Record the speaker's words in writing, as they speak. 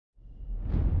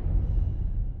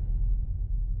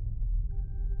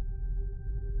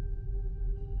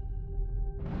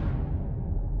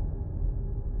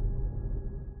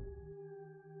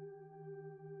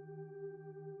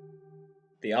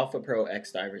The Alpha Pro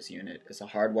X Divers unit is a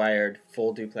hardwired,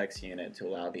 full duplex unit to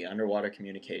allow the underwater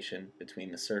communication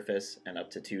between the surface and up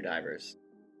to 2 divers.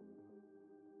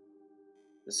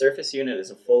 The surface unit is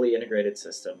a fully integrated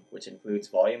system which includes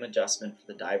volume adjustment for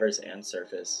the divers and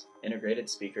surface, integrated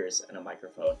speakers, and a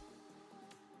microphone.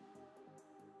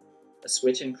 A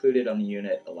switch included on the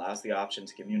unit allows the option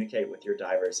to communicate with your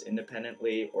divers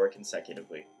independently or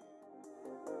consecutively.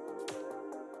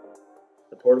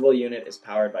 The portable unit is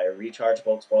powered by a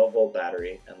rechargeable 12-volt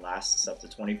battery and lasts up to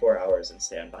 24 hours in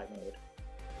standby mode.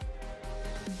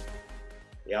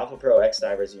 The Alpha Pro X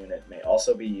Divers unit may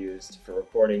also be used for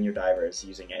recording your divers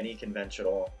using any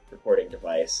conventional recording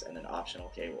device and an optional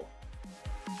cable.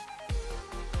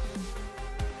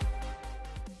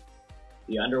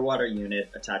 The underwater unit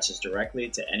attaches directly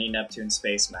to any Neptune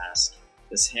space mask.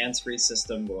 This hands-free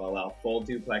system will allow full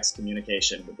duplex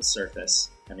communication with the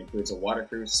surface and includes a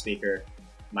waterproof speaker,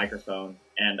 microphone,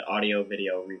 and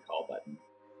audio-video recall button.